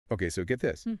Okay, so get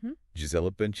this.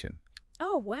 Gisele Bündchen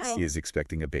Oh, wow. is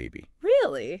expecting a baby.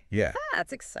 Really? Yeah.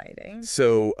 That's exciting.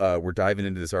 So we're diving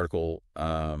into this article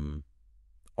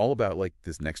all about like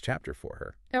this next chapter for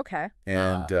her. Okay.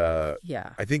 And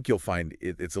Yeah. I think you'll find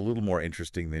it's a little more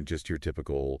interesting than just your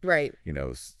typical, Right.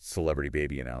 celebrity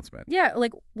baby announcement. Yeah,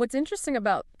 like what's interesting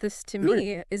about this to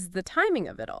me is the timing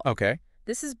of it all. Okay.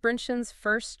 This is Bündchen's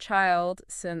first child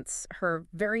since her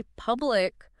very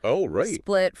public Oh, right.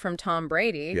 split from Tom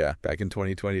Brady. Yeah, back in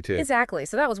 2022. Exactly.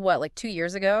 So that was what, like 2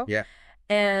 years ago? Yeah.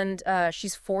 And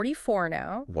she's 44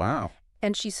 now. Wow.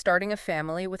 And she's starting a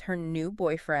family with her new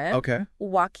boyfriend, Okay.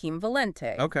 Joaquim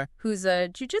Valente, Okay. who's a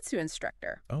jiu-jitsu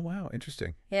instructor. Oh, wow.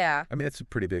 Interesting. Yeah, I mean, that's a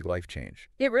pretty big life change.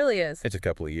 it really is. It's a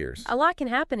couple of years. A lot can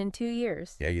happen in 2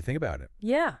 years. Yeah, you think about it.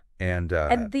 Yeah. And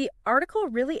the article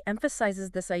really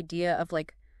emphasizes this idea of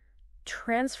like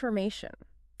transformation.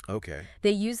 okay.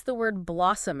 They use the word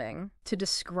blossoming to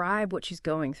describe what she's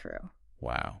going through.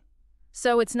 Wow.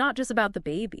 So it's not just about the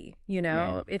baby,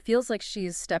 No. It feels like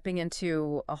she's stepping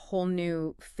into a whole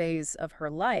new phase of her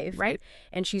life. Right.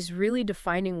 And she's really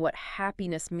defining what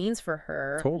happiness means for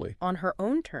her Totally. on her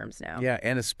own terms now. Yeah,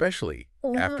 and especially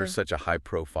after such a high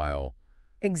profile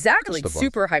Exactly. First of all.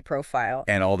 Super high profile.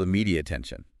 and all the media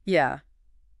attention Yeah.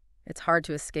 It's hard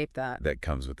to escape that. that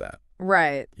comes with that.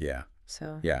 Right. Yeah.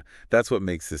 So. Yeah. That's what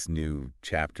makes this new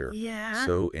chapter Yeah.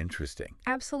 so interesting.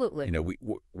 Absolutely.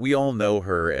 We all know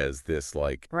her as this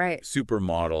like Right.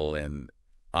 supermodel and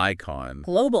icon,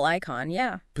 Global icon.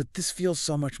 Yeah. but this feels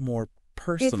so much more It's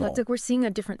personal. like we're seeing a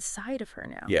different side of her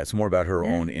now. Yeah, it's more about her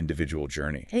Yeah. own individual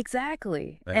journey.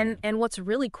 Exactly. Yeah. And what's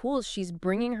really cool is she's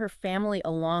bringing her family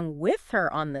along with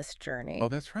her on this journey. Oh,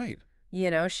 that's right.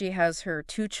 She has her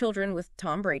 2 children with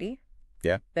Tom Brady.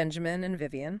 Yeah. Benjamin and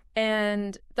Vivian.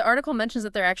 And the article mentions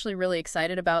that they're actually really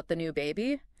excited about the new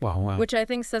baby, Wow. which I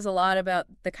think says a lot about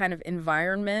the kind of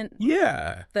environment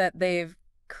Yeah. that they've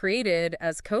created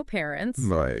as co-parents.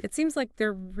 Right. It seems like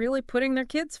they're really putting their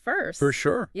kids first. For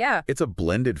sure. Yeah. It's a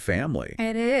blended family.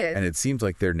 It is. And it seems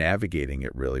like they're navigating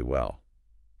it really well.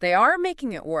 They are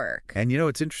making it work. And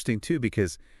it's interesting too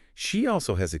because she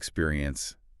also has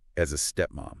experience as a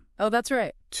stepmom Oh, that's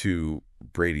right. to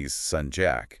Brady's son,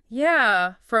 Jack.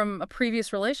 Yeah, from a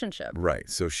previous relationship. Right.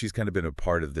 So she's kind of been a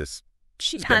part of this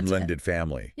She had to. blended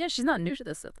family Yeah, she's not new to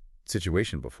this.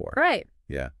 situation before. Right.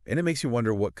 Yeah. And it makes you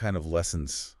wonder what kind of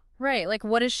lessons Right. Like,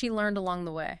 what has she learned along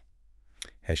the way?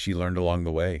 has she learned along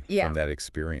the way Yeah. from that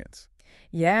experience?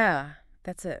 Yeah,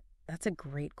 that's a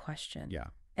great question. Yeah.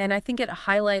 And I think it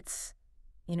highlights,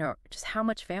 just how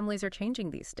much families are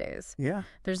changing these days. Yeah.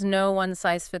 There's no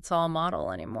one-size-fits-all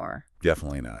model anymore.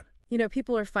 Definitely not.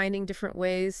 People are finding different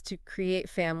ways to create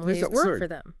families There's that work absurd. for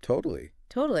them. Totally.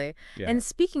 Totally. Yeah. And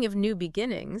speaking of new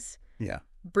beginnings, Yeah.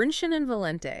 Bündchen and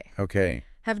Valente Okay.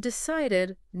 have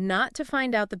decided not to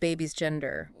find out the baby's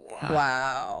gender.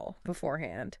 Wow.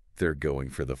 Beforehand. They're going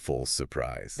for the full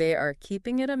surprise. They are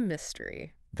keeping it a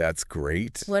mystery. That's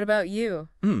great. What about you?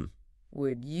 Hmm.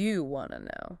 Would you want to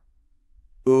know?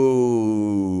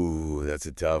 Ooh, that's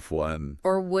a tough one.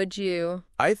 Or would you?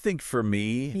 I think for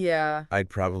me, Yeah. I'd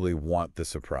probably want the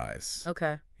surprise,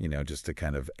 Okay. just to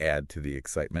kind of add to the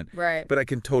excitement. Right. But I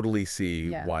can totally see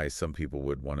Yeah. why some people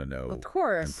would want to know Of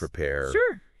course. and prepare,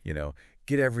 Sure.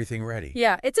 get everything ready.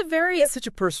 Yeah. It's a very It's such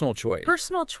a personal choice.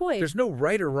 personal choice. There's no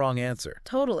right or wrong answer.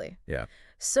 Totally. Yeah.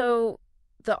 So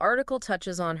the article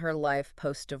touches on her life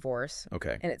post-divorce.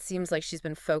 Okay. And it seems like she's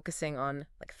been focusing on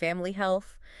like family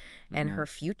health and her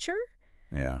future.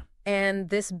 Yeah. And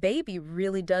this baby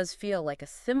really does feel like a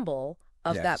symbol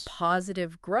of Yes. that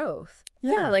positive growth.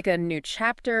 Yeah. Like a new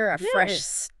chapter, a fresh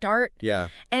start. Yeah.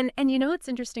 And what's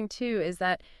interesting too is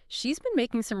that she's been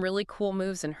making some really cool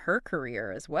moves in her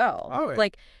career as well. Oh, yeah.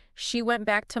 Like she went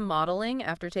back to modeling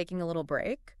after taking a little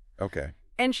break. Okay.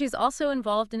 And she's also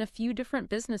involved in a few different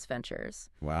business ventures.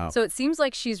 Wow. So it seems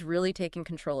like she's really taking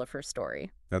control of her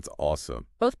story, That's awesome.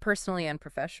 both personally and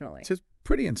professionally. It's just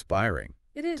pretty inspiring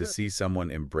It is. to see someone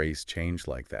embrace change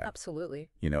like that, Absolutely.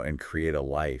 and create a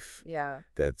life Yeah.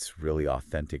 that's really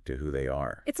authentic to who they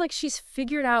are. It's like she's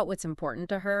figured out what's important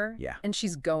to her. Yeah. And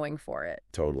she's going for it.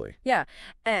 Totally. Yeah.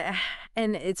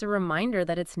 And it's a reminder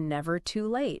that it's never too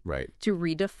late Right. to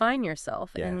redefine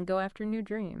yourself Yeah. and go after new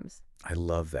dreams. I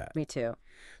love that. Me too.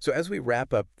 So as we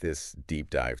wrap up this deep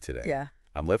dive today, Yeah.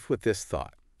 I'm left with this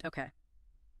thought. Okay.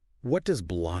 What does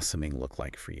blossoming look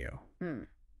like for you? Hmm.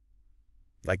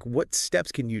 Like, what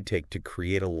steps can you take to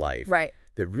create a life Right.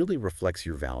 that really reflects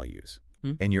your values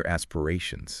and your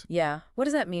aspirations? Yeah. What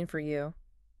does that mean for you?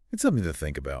 It's something to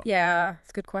think about. Yeah.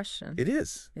 It's a good question. It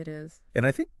is. It is. And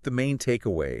I think the main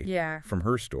takeaway Yeah. from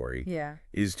her story Yeah.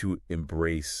 is to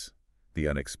embrace the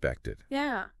unexpected.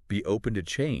 Yeah. Be open to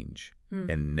change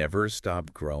and never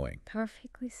stop growing.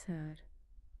 Perfectly said.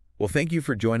 Well, thank you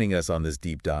for joining us on this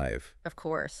deep dive. Of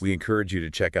course. We encourage you to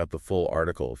check out the full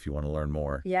article if you want to learn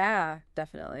more. Yeah,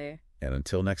 definitely. And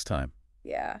until next time,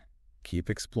 Yeah. keep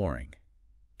exploring,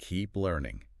 keep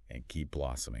learning, and keep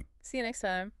blossoming. See you next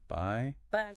time. Bye. Bye.